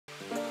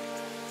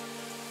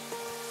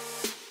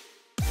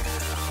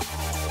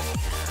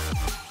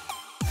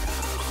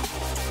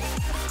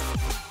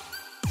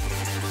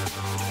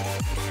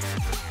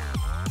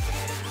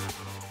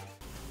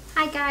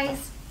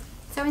guys,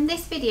 so in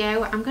this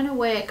video I'm going to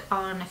work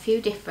on a few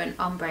different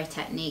ombre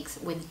techniques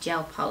with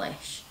gel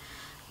polish.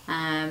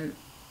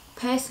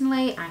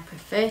 Personally I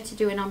prefer to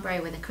do an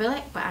ombre with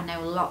acrylic, but I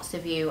know lots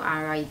of you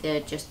are either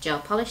just gel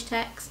polish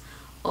techs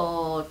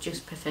or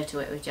just prefer to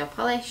work with gel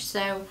polish,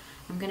 so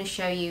I'm going to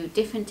show you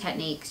different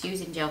techniques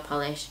using gel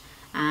polish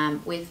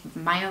with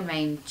my own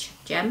range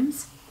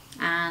gems,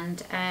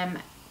 and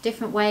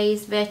different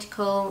ways,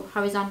 vertical,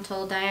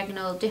 horizontal,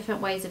 diagonal, different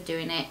ways of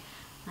doing it.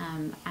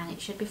 And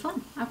it should be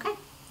fun. Okay,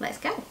 let's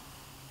go.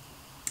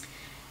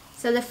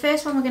 So the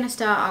first one we're going to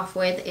start off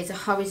with is a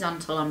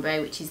horizontal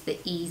ombre, which is the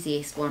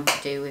easiest one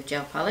to do with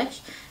gel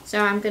polish.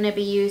 So I'm going to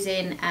be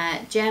using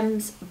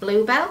Gemma's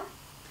Bluebell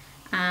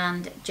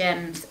and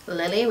Gemma's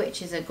Lily,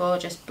 which is a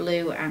gorgeous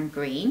blue and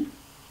green.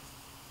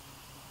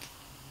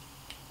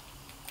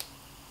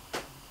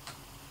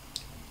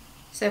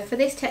 So for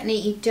this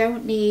technique you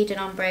don't need an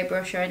ombre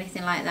brush or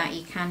anything like that,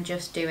 you can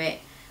just do it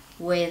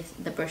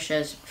with the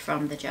brushes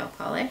from the gel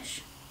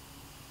polish.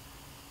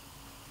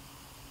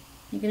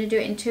 You're going to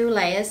do it in 2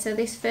 layers, so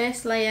this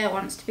first layer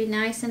wants to be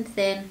nice and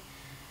thin.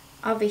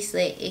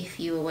 Obviously if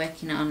you were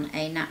working on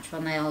a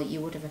natural nail you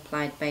would have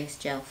applied base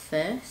gel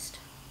first,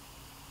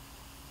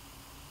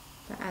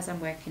 but as I'm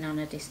working on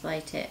a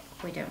display tip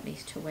we don't need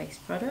to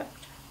waste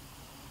product.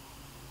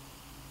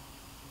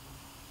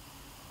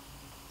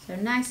 So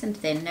nice and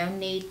thin, no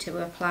need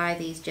to apply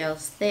these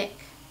gels thick.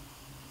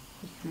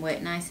 You can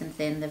work nice and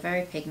thin, they're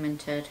very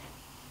pigmented,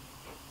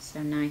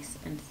 so nice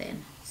and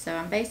thin. So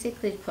I'm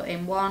basically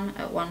putting one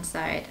at one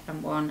side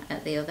and one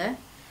at the other,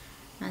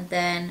 and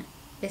then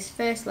this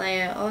first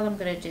layer all I'm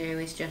going to do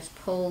is just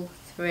pull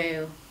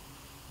through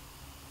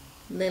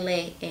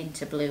Lily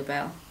into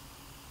Bluebell.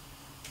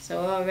 So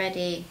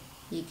already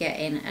you're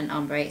getting an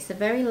ombre. It's a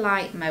very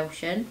light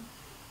motion,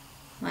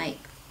 like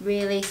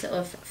really sort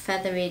of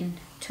feathering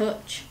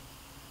touch,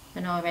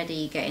 and already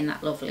you're getting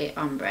that lovely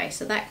ombre.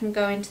 So that can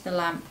go into the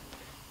lamp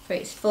for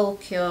its full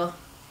cure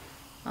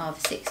of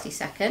 60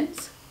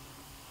 seconds.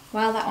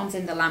 While that one's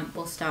in the lamp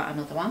we'll start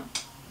another one.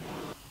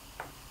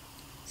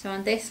 So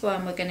on this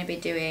one we're going to be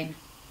doing,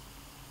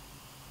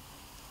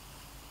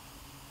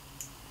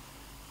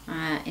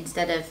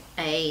 instead of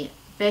a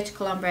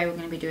vertical ombre we're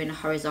going to be doing a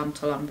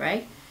horizontal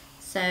ombre.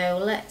 So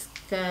let's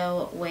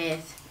go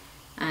with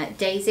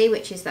Daisy,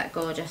 which is that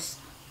gorgeous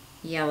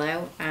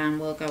yellow, and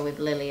we'll go with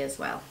Lily as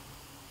well.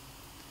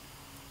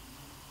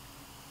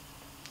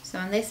 So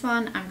on this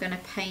one I'm going to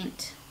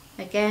paint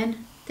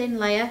again, thin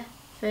layer.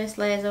 First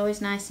layer is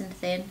always nice and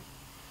thin,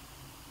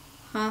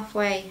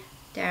 halfway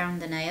down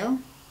the nail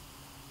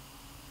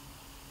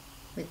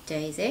with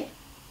Daisy.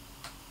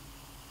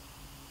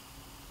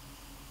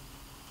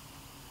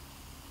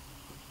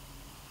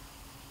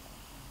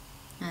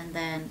 And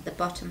then the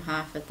bottom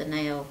half of the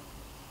nail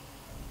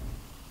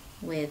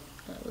with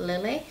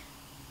Lily.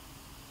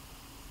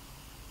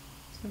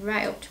 So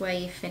right up to where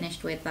you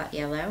finished with that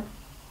yellow.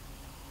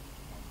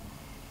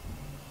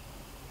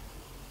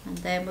 And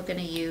then we're going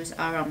to use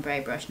our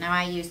ombre brush. Now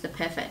I use the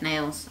Perfect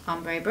Nails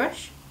ombre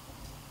brush.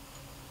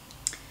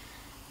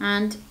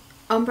 And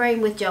ombreing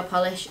with gel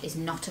polish is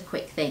not a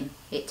quick thing.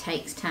 It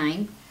takes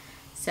time.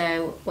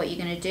 So what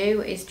you're going to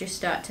do is just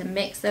start to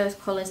mix those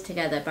colours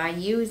together by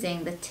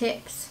using the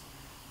tips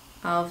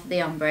of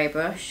the ombre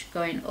brush,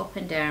 going up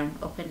and down,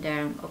 up and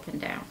down, up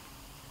and down.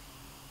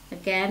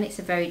 Again, it's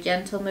a very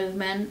gentle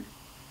movement.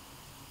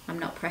 I'm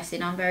not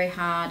pressing on very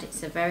hard.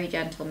 It's a very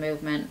gentle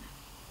movement.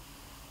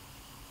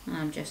 And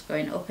I'm just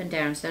going up and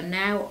down. So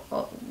now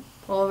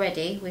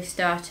already we've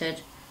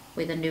started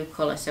with a new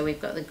colour. So we've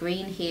got the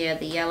green here,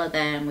 the yellow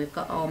there, and we've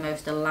got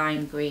almost a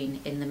lime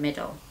green in the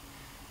middle.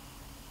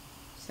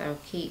 So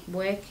keep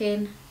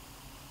working.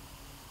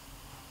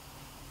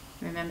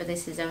 Remember,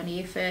 this is only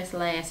your first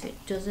layer, so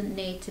it doesn't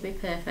need to be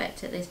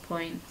perfect at this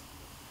point.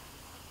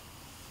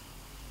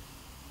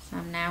 So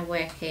I'm now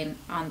working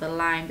on the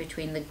line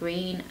between the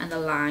green and the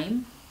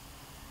lime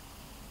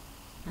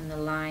and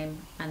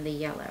the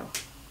yellow.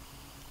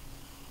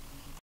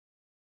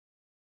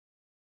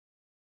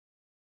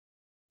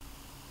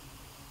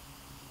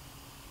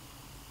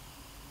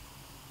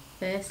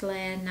 First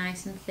layer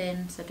nice and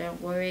thin, so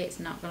don't worry, it's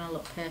not going to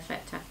look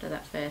perfect after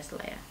that first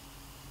layer.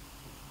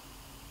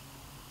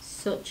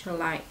 Such a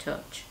light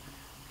touch.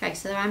 Okay,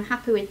 so I'm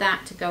happy with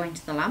that to go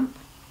into the lamp,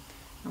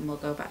 and we'll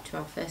go back to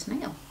our first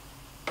nail.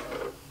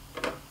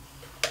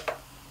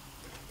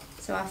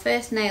 So our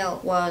first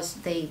nail was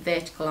the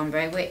vertical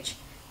ombre, which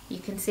you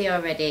can see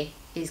already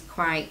is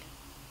quite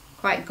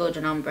good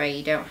an ombre.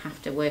 You don't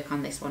have to work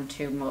on this one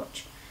too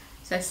much.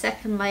 So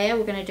second layer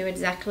we're going to do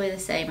exactly the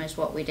same as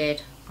what we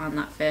did on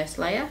that first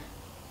layer.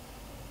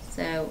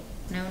 So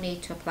no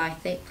need to apply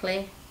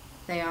thickly.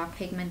 They are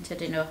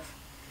pigmented enough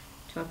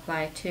to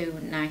apply 2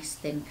 nice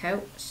thin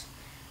coats.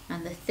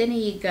 And the thinner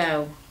you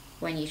go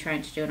when you're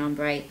trying to do an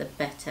ombre, the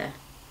better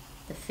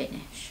the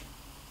finish.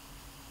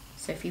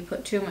 So if you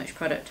put too much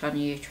product on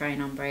you try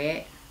and ombre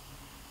it,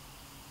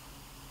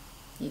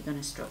 you're going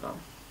to struggle.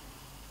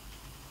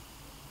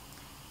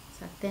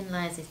 So thin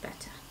layers is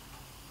better.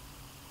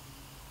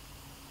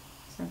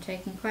 So I'm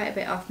taking quite a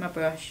bit off my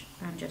brush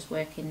and just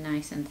working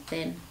nice and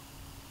thin.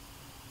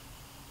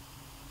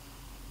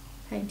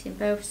 Painting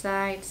both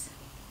sides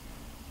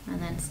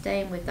and then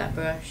staying with that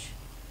brush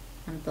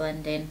and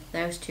blending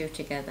those two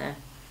together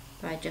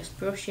by just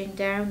brushing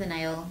down the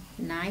nail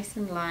nice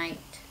and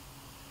light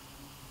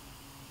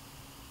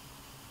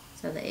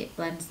so that it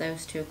blends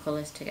those two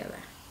colours together.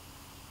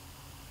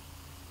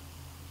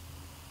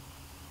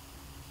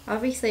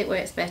 Obviously it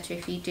works better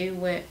if you do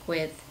work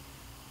with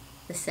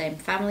the same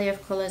family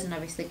of colours, and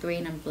obviously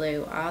green and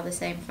blue are the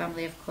same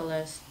family of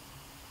colours.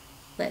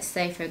 Let's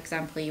say for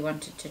example you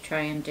wanted to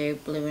try and do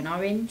blue and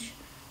orange.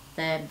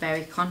 They're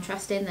very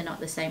contrasting, they're not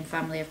the same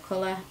family of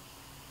colour,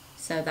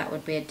 so that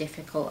would be a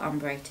difficult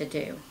ombre to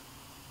do,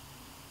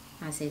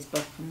 as is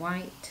black and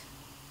white.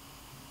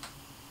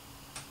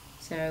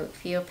 So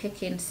if you're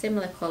picking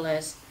similar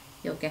colours,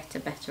 you'll get a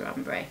better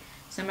ombre.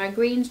 So my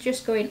green's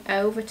just going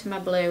over to my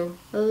blue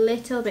a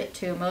little bit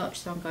too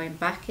much, so I'm going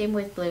back in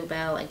with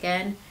Bluebell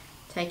again,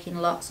 taking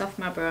lots off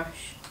my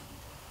brush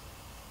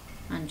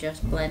and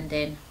just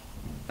blending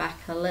back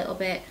a little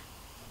bit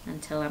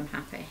until I'm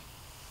happy.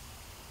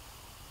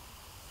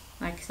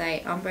 Like I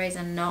say, ombres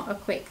are not a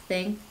quick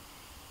thing.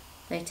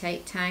 They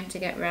take time to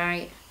get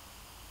right,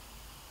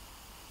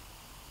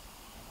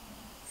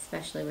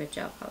 especially with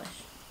gel polish.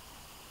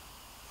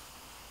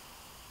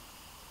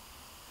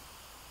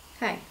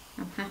 Okay,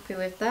 I'm happy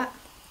with that.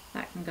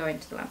 That can go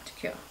into the lamp to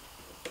cure.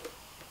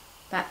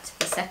 Back to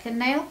the second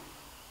nail.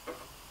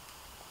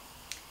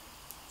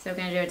 So we're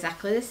going to do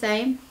exactly the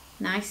same.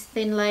 Nice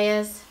thin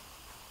layers.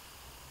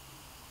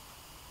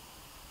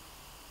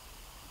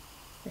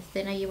 The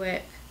thinner you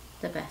work,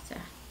 the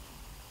better.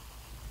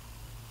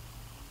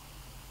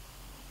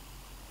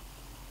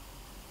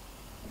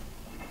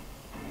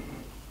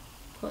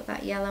 Put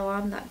that yellow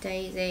on, that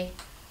daisy,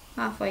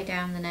 halfway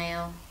down the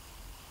nail,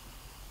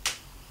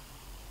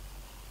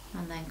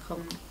 and then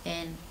come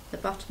in the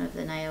bottom of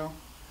the nail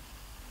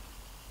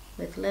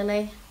with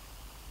Lily.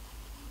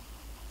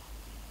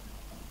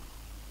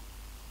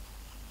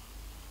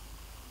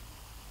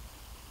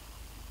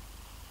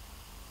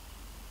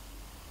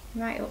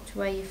 Right up to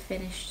where you've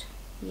finished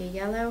your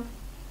yellow,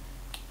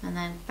 and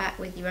then back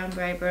with your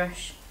ombre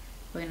brush.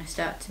 We're going to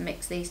start to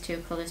mix these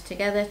two colours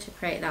together to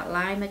create that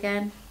lime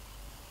again.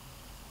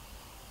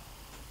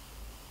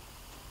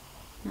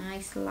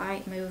 Nice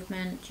light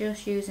movement,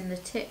 just using the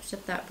tips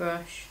of that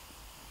brush,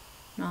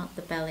 not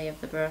the belly of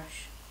the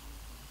brush.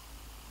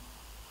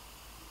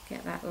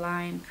 Get that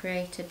lime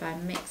created by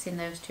mixing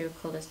those two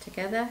colours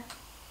together.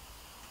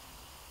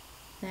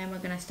 Then we're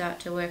going to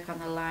start to work on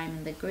the lime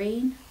and the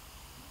green.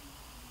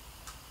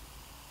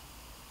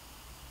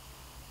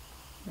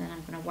 Then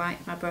I'm going to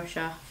wipe my brush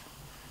off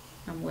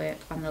and work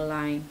on the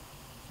lime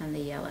and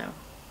the yellow.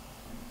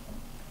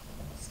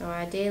 So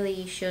ideally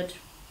you should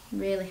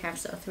really have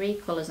sort of three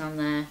colours on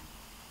there: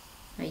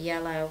 a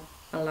yellow,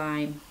 a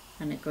lime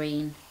and a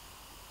green.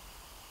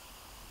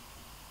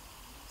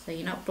 So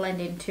you're not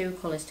blending two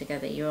colours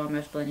together, you're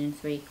almost blending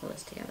three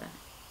colours together.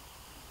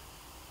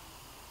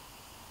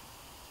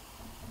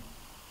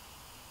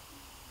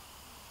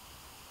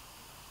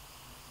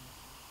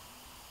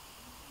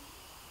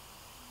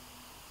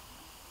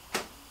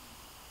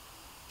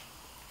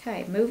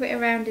 Okay, move it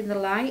around in the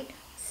light,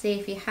 see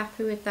if you're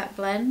happy with that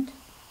blend.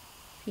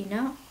 If you're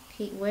not,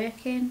 keep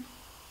working,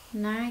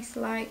 nice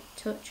light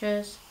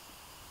touches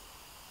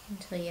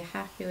until you're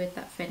happy with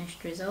that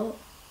finished result.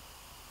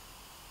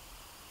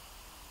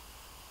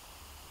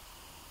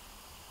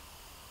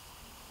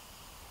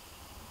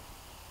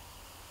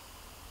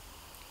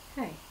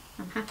 Okay,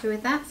 I'm happy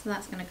with that, so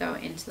that's going to go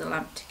into the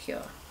lamp to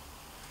cure.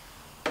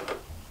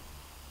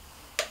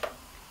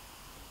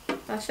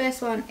 Our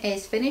first one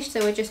is finished,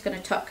 so we're just going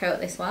to top coat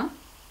this one.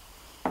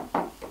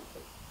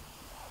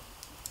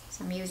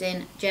 So I'm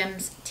using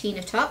Gemma's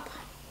Tina Top.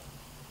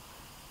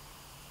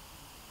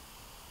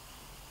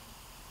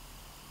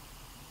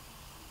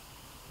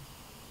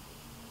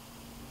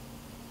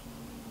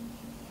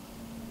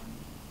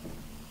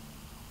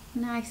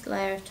 Nice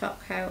layer of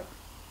top coat.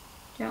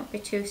 Don't be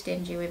too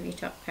stingy with your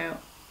top coat.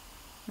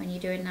 When you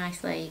do a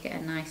nice layer, you get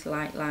a nice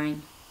light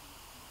line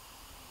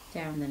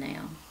down the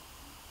nail.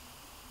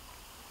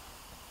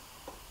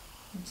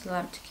 Into the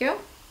lamp to cure.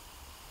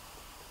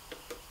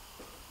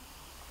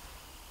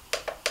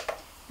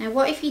 Now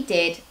what if you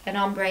did an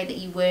ombre that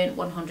you weren't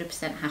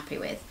 100% happy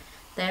with?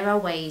 There are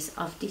ways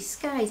of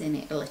disguising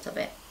it a little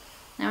bit.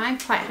 Now I'm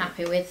quite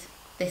happy with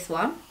this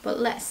one, but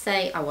let's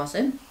say I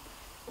wasn't.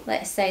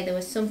 Let's say there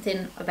was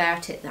something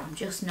about it that I'm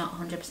just not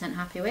 100%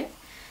 happy with.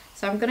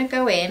 So I'm going to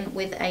go in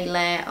with a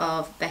layer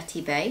of Betty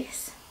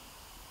Base.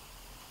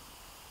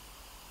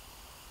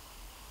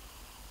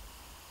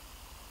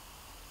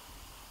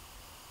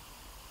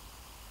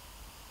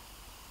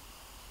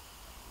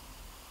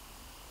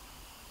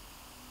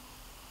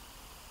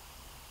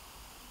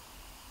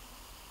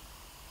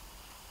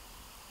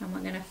 And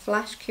we're going to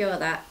flash cure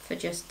that for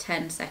just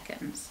 10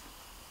 seconds.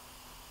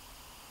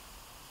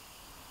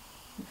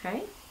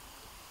 Okay,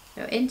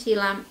 so into your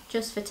lamp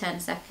just for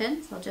 10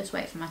 seconds. I'll just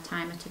wait for my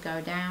timer to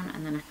go down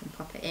and then I can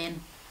pop it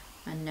in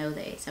and know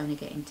that it's only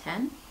getting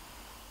 10.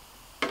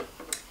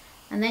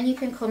 And then you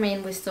can come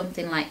in with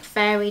something like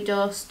fairy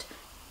dust,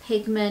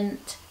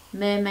 pigment,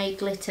 mermaid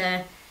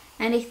glitter,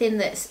 anything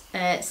that's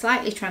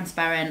slightly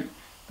transparent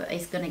but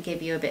is going to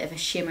give you a bit of a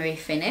shimmery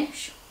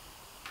finish.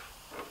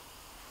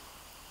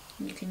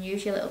 You can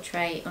use your little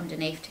tray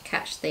underneath to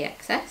catch the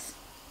excess.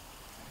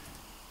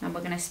 And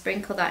we're going to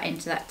sprinkle that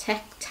into that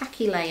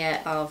tacky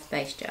layer of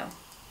base gel.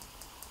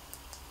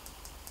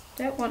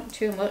 Don't want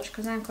too much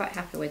because I'm quite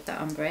happy with that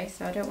ombre,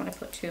 so I don't want to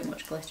put too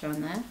much glitter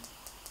on there.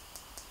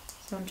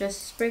 So I'm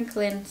just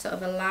sprinkling sort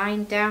of a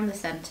line down the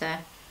centre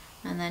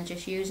and then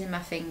just using my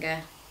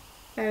finger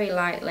very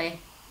lightly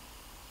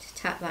to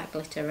tap that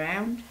glitter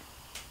around.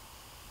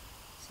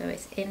 So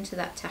it's into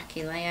that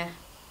tacky layer,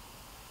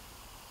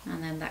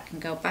 and then that can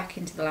go back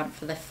into the lamp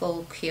for the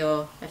full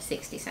cure of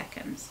 60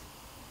 seconds.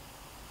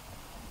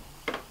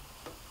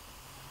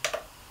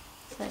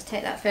 So let's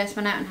take that first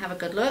one out and have a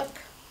good look.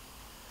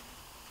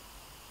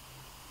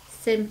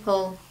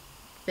 Simple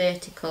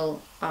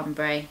vertical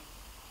ombre,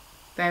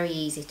 very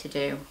easy to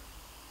do,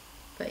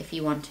 but if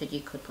you wanted you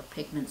could put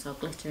pigments or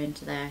glitter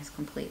into there, it's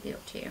completely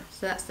up to you.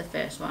 So that's the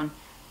first one,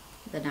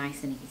 the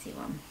nice and easy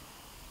one.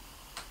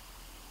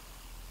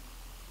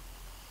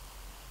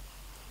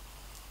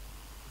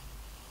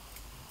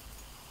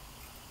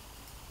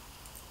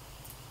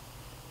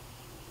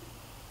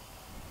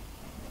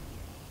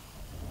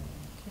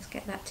 Just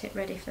get that tip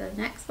ready for the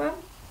next one.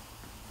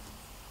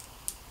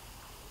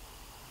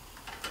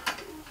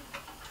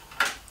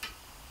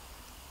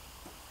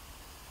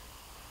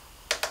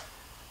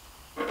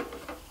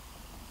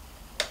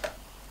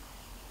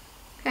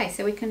 Okay,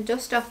 so we can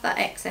dust off that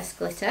excess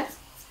glitter,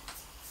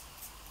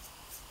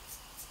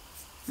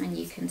 and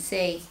you can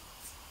see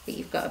that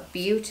you've got a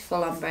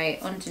beautiful ombre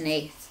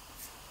underneath,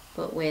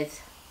 but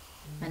with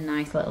a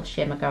nice little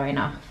shimmer going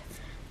off.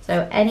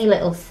 So any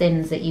little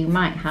sins that you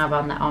might have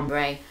on that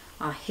ombre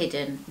are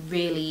hidden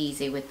really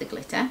easy with the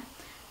glitter,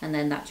 and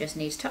then that just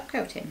needs top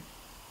coating.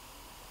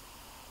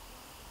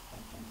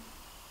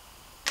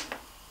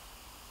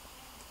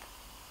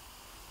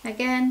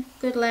 Again,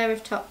 good layer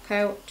of top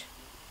coat,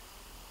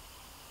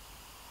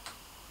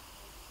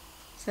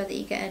 so that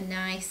you get a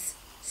nice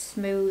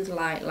smooth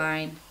light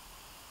line.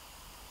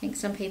 I think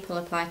some people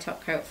apply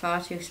top coat far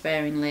too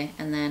sparingly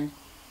and then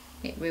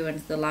it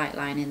ruins the light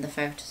line in the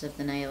photos of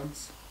the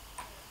nails.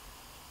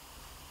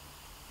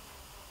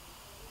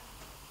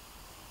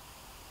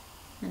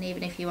 And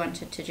even if you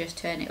wanted to just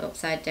turn it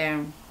upside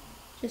down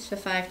just for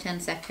 5-10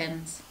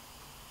 seconds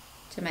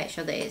to make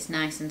sure that it's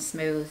nice and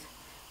smooth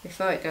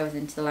before it goes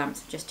into the lamp,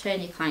 so just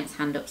turn your client's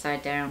hand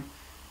upside down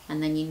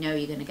and then you know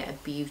you're going to get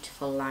a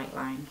beautiful light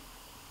line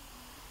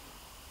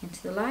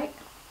into the light.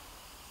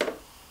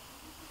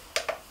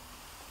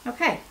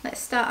 Okay, let's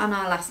start on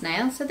our last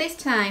nail. So this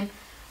time,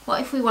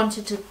 what if we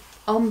wanted to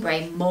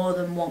ombre more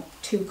than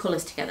two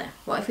colours together?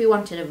 What if we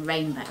wanted a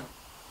rainbow?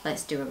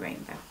 Let's do a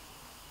rainbow.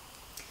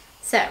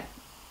 So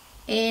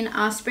in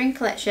our spring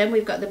collection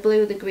we've got the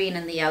blue, the green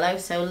and the yellow,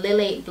 so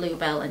Lily,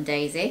 Bluebell and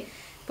Daisy,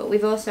 but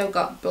we've also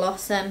got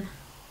Blossom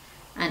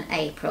and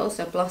April.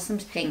 So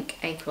Blossom's pink,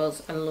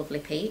 April's a lovely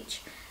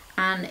peach.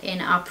 And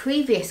in our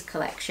previous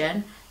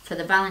collection, for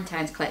the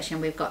Valentine's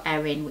collection, we've got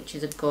Erin, which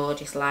is a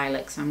gorgeous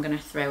lilac, so I'm going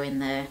to throw in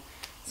there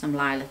some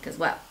lilac as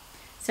well.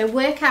 So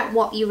work out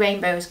what your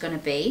rainbow is going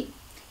to be.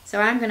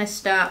 So I'm going to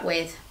start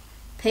with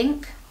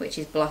pink, which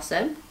is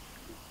Blossom,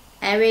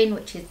 Erin,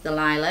 which is the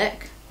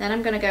lilac, then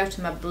I'm going to go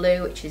to my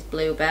blue, which is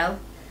Bluebell,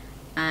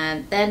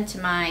 and then to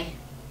my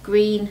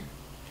green,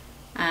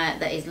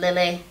 that is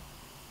Lily,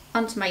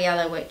 onto my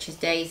yellow, which is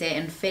Daisy,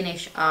 and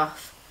finish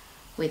off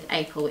with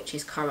April, which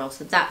is Coral.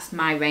 So that's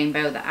my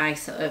rainbow that I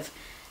sort of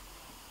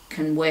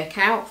can work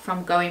out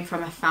from going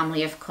from a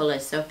family of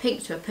colours. So a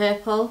pink to a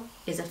purple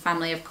is a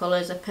family of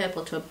colours, a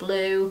purple to a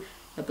blue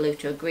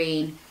to a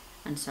green,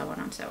 and so on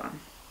and so on.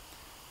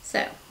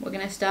 So we're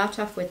going to start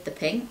off with the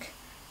pink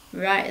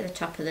right at the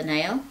top of the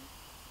nail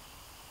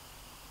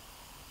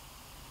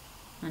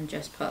and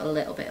just put a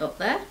little bit up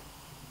there.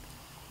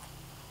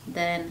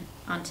 Then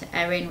onto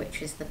Erin,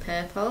 which is the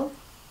purple,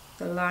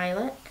 the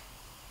lilac,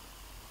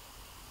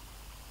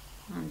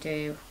 and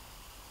do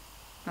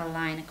a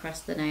line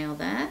across the nail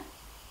there.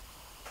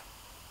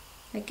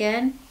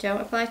 Again, don't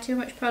apply too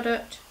much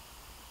product,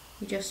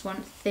 you just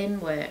want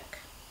thin work.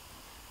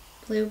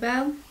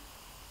 Bluebell.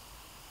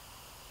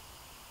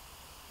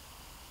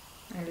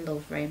 I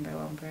love rainbow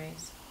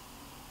ombres.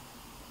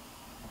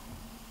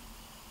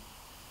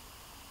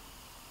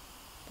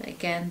 But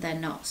again, they're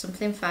not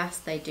something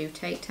fast, they do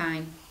take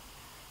time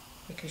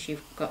because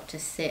you've got to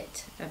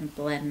sit and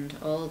blend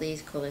all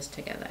these colours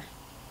together.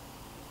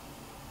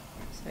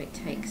 So it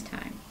takes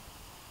time.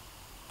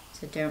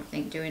 So don't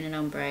think doing an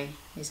ombre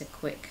is a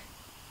quick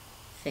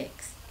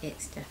fix,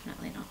 it's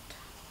definitely not.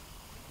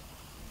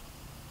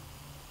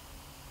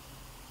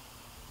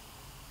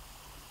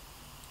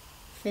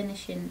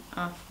 Finishing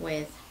off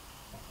with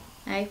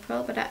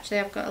April, but actually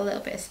I've got a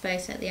little bit of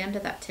space at the end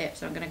of that tip,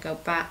 so I'm going to go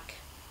back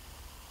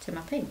to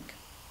my pink.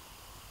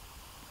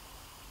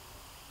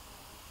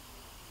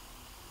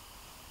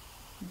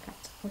 In fact,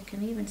 we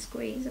can even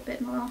squeeze a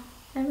bit more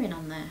erin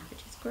on there, which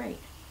is great.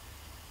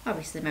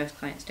 Obviously most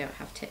clients don't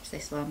have tips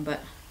this long,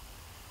 but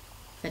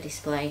for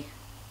display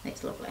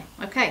it's lovely.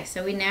 Okay,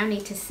 so we now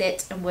need to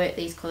sit and work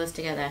these colours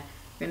together.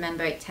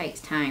 Remember, it takes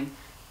time.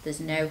 There's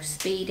no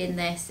speed in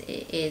this,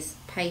 it is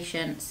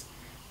patience,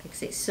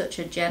 because it's such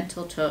a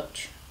gentle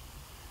touch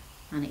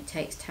and it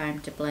takes time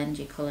to blend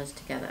your colours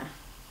together.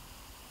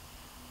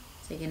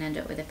 So you can end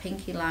up with a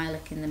pinky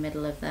lilac in the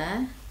middle of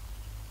there.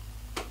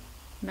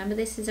 Remember,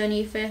 this is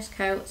only your first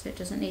coat, so it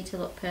doesn't need to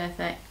look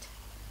perfect.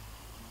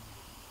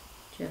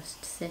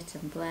 Just sit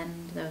and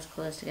blend those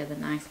colours together,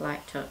 nice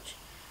light touch.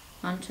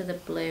 Onto the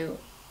blue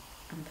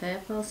and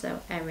purple, so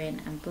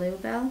erin and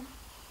bluebell.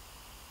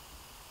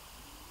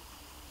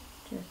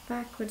 Just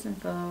backwards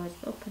and forwards,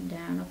 up and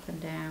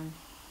down.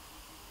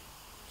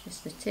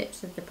 Just the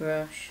tips of the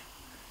brush,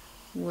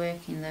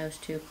 working those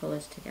two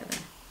colours together.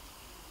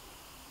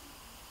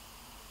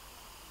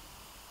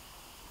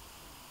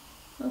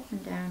 Up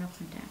and down.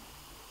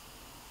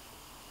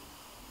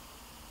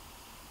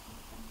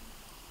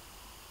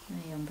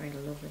 The ombre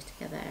lovely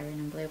together, erin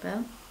and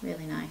bluebell,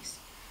 really nice.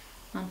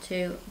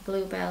 Onto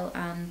bluebell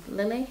and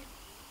lily.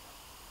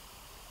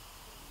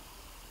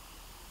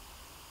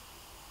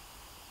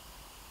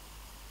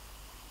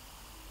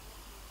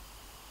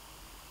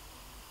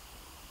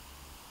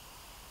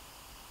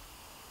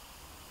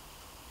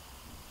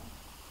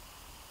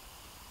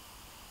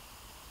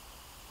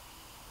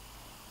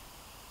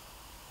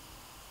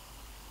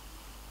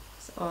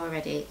 It's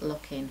already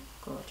looking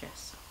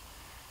gorgeous.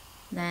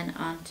 Then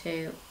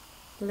onto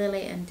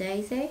lily and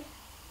daisy.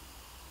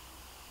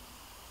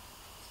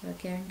 So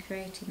again,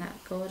 creating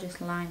that gorgeous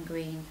lime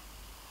green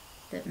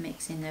that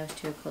mixing those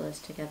two colours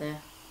together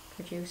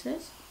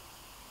produces.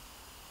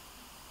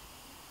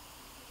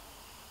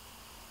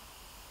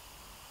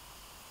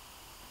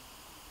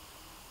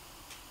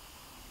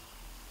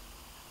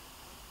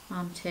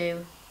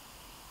 Onto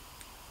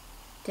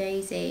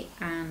daisy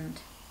and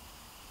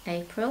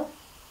April.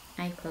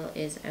 April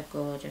is a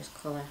gorgeous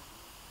colour.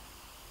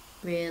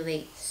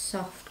 Really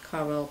soft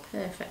coral,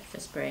 perfect for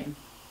spring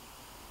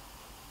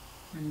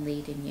and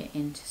leading you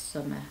into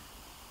summer,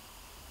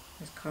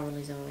 as coral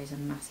is always a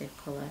massive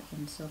colour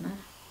in summer.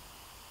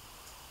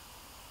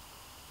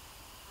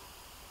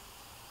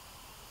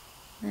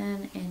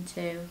 Then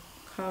into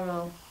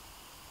coral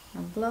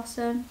and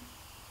blossom,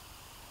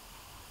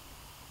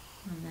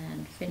 and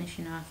then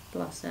finishing off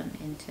blossom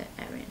into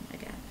erin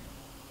again.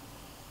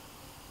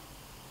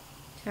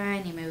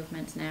 Tiny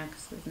movements now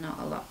because there's not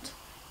a lot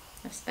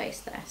of space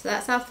there. So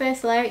that's our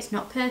first layer. It's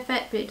not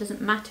perfect, but it doesn't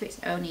matter,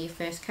 it's only your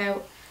first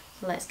coat.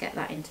 So let's get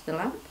that into the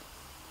lamp.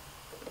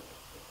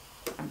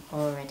 I'm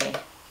already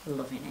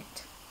loving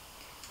it.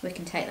 We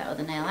can take that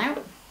other nail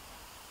out.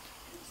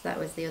 So that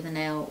was the other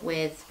nail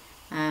with,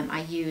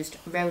 I used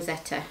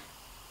Rosetta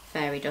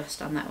fairy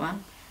dust on that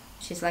one.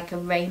 She's like a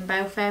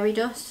rainbow fairy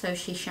dust, so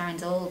she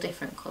shines all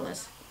different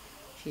colours.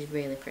 She's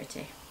really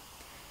pretty.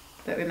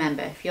 But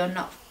remember, if you're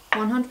not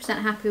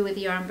 100% happy with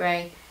your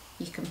ombre,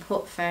 you can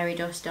put fairy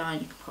dust on,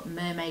 you can put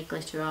mermaid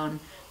glitter on,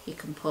 you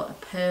can put a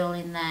pearl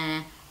in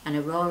there, an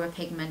aurora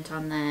pigment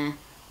on there.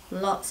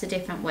 Lots of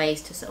different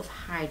ways to sort of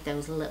hide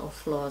those little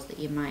flaws that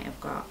you might have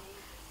got.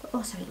 But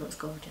also it looks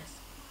gorgeous.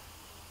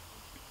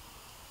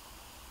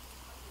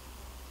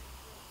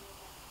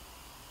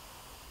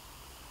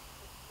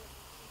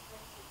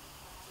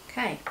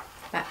 Okay,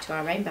 back to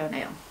our rainbow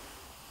nail.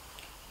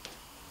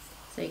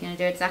 So you're going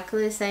to do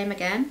exactly the same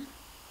again.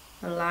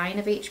 A line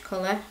of each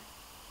colour.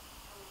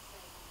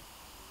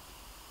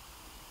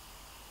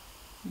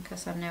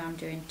 Because I know I'm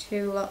doing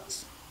two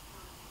lots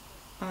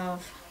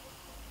of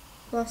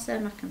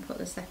blossom, I can put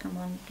the second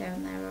one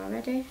down there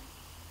already.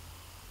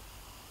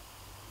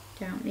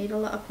 Don't need a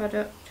lot of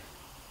product.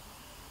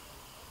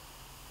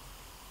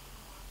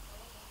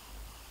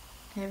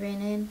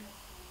 Erin in.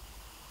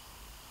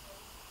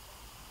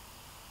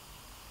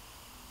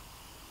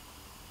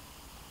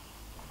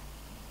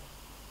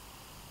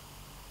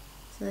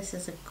 So this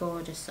is a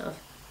gorgeous sort of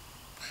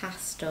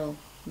pastel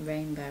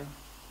rainbow.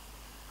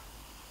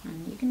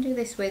 And you can do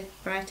this with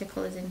brighter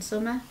colours in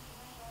summer.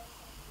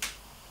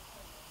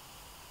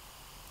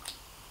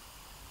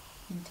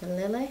 Into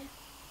lily.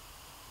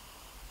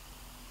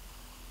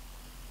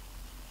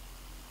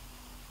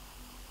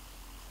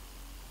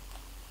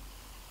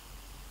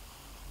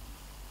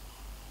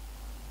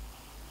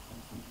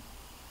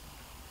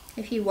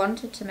 If you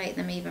wanted to make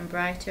them even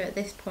brighter at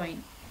this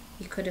point,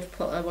 you could have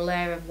put a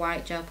layer of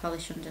white gel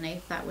polish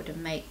underneath. That would have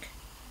made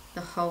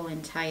the whole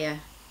entire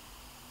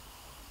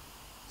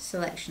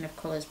selection of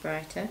colours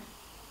brighter.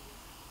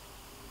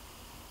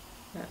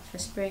 But for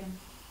spring,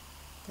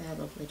 they're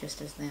lovely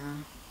just as they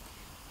are.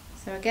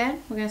 So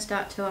again, we're going to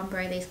start to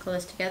ombre these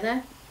colours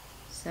together.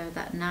 So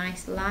that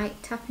nice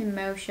light tapping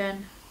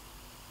motion,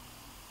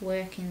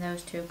 working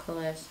those two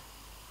colours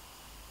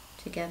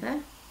together.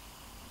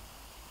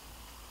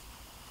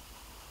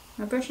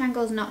 My brush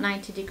angle is not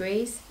 90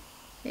 degrees,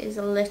 it is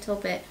a little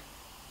bit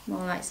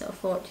more like sort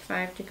of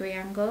 45-degree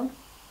angle,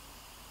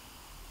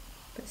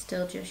 but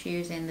still just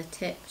using the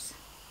tips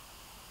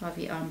of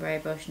your ombre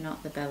brush,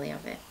 not the belly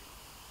of it.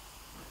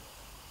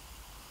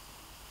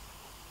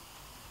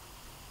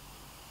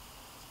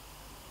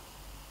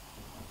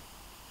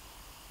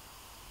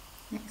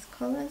 Next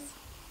colours.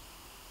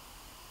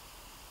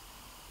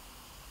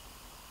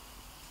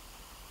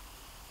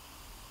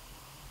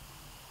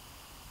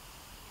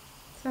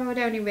 So I would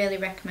only really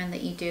recommend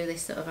that you do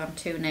this sort of on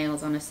 2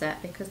 nails on a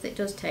set, because it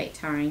does take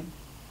time.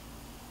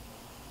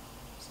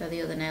 So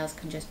the other nails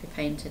can just be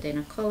painted in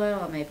a colour,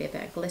 or maybe a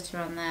bit of glitter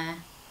on there.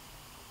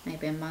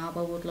 Maybe a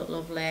marble would look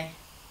lovely.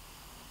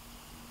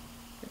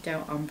 But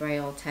don't ombre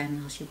all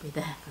 10, else you'll be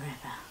there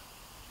forever.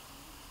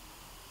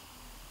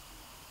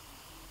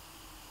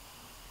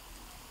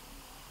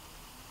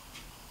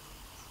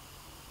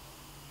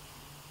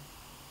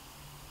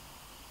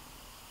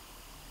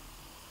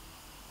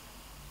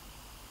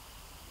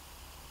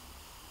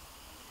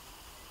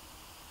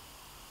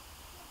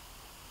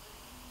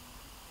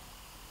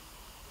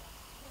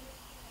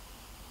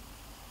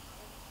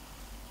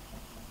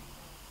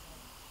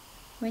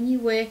 When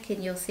you're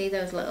working, you'll see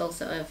those little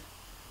sort of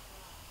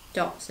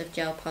dots of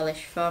gel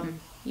polish from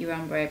your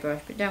ombre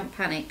brush, but don't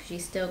panic, because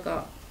you've still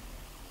got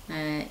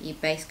your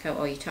base coat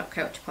or your top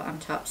coat to put on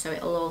top, so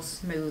it'll all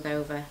smooth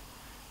over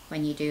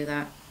when you do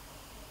that.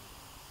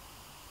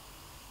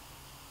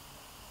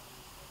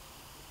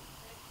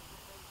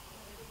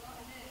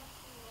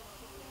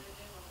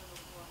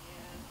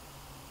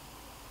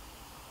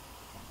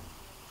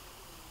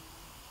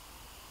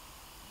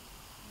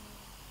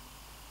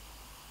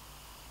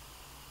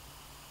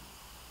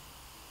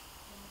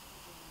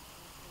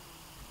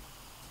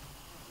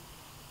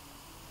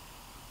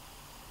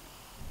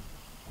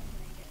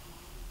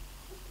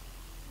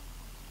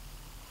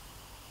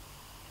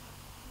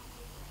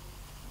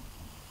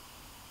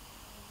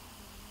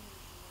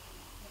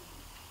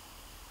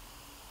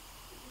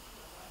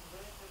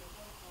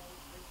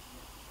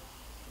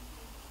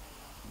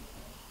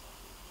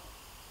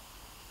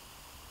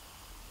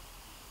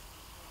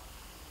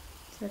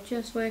 So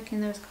just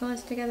working those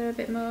colours together a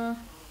bit more.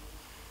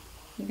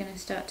 You're going to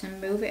start to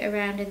move it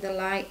around in the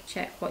light,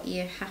 check what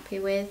you're happy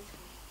with.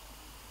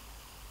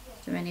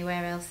 Is there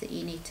anywhere else that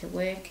you need to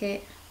work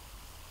it?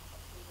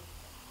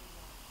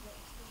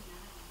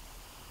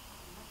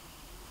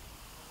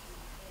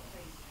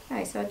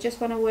 Okay, so I just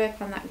want to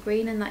work on that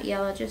green and that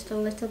yellow just a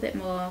little bit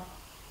more.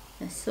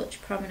 They're such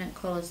prominent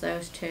colours,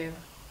 those two.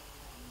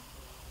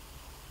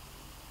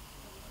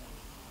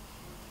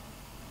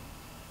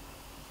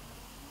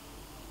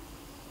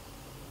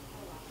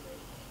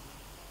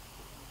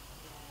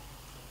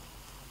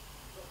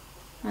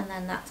 And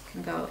then that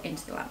can go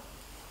into the lamp.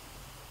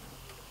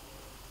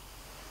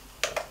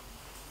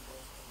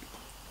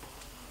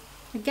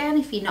 Again,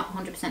 if you're not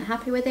 100%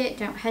 happy with it,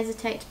 don't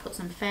hesitate to put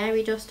some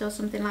fairy dust or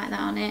something like that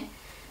on it.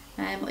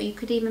 Or you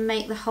could even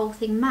make the whole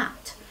thing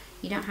matte.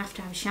 You don't have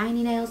to have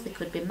shiny nails, they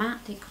could be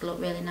matte, it could look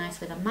really nice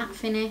with a matte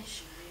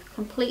finish.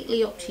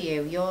 Completely up to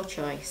you, your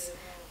choice.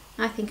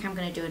 I think I'm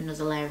going to do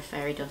another layer of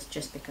fairy dust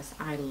just because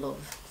I love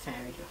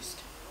fairy dust.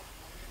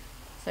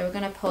 So we're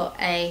going to put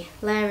a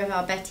layer of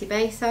our Betty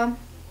base on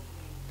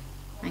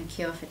and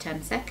cure for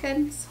 10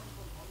 seconds.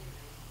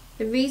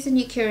 The reason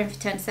you're curing for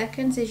 10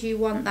 seconds is you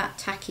want that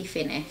tacky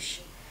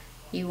finish.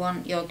 You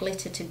want your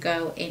glitter to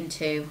go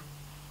into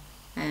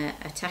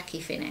a tacky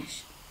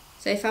finish.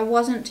 So if I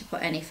wasn't to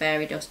put any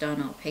fairy dust on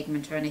or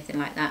pigment or anything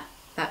like that,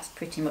 that's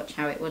pretty much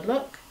how it would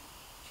look,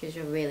 which is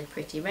a really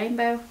pretty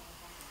rainbow.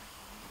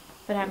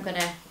 But I'm going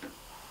to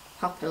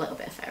pop a little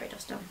bit of fairy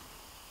dust on.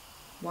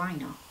 Why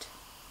not?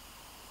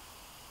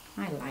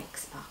 I like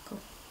sparkle.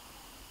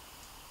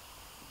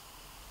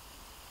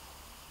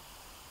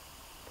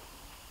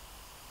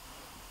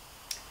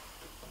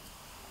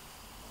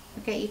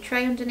 Get your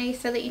tray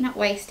underneath so that you're not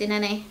wasting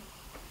any.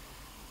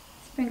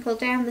 Sprinkle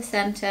down the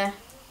centre,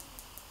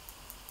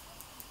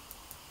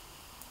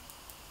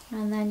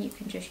 and then you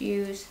can just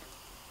use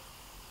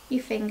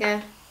your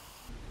finger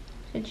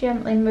to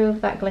gently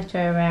move that glitter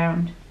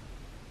around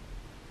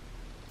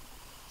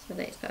so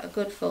that it's got a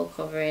good full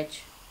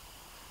coverage,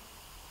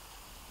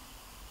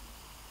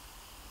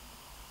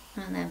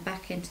 and then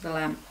back into the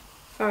lamp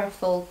for a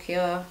full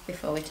cure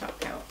before we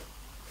top coat.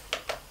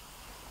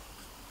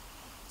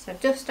 So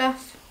dust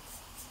off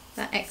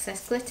that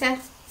excess glitter.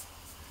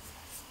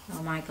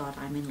 Oh my god,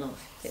 I'm in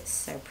love. It's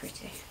so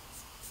pretty.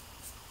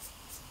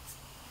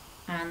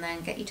 And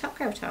then get your top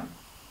coat on.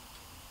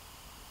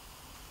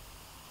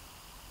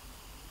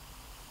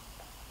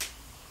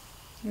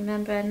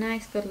 Remember, a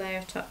nice good layer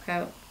of top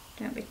coat.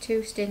 Don't be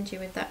too stingy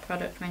with that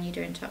product when you're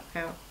doing top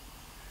coat.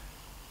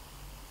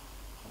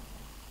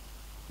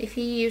 If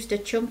you used a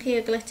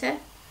chunkier glitter,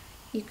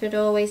 you could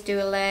always do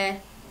a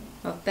layer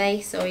of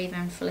base or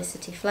even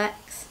Felicity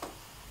Flex,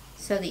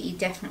 so that you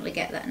definitely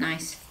get that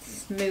nice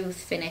smooth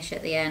finish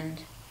at the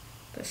end.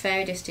 But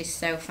fairy dust is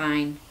so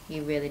fine,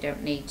 you really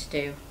don't need to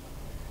do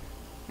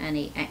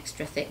any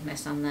extra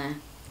thickness on there.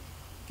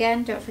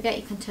 Again, don't forget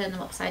you can turn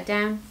them upside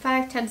down.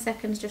 5-10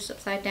 seconds just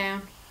upside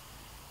down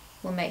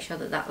will make sure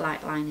that that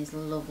light line is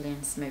lovely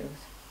and smooth.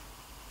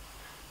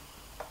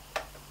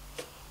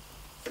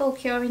 Full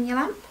cure in your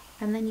lamp,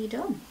 and then you're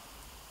done.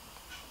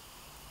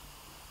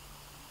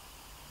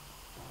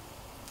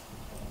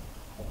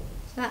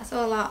 So that's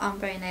all our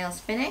ombre nails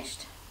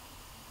finished.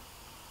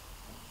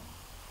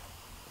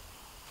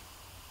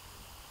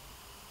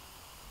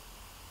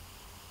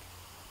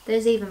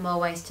 There's even more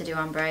ways to do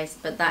ombres,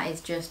 but that is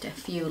just a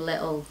few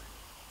little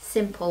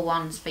simple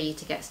ones for you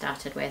to get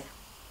started with.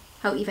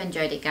 Hope you've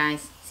enjoyed it,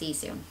 guys. See you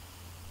soon.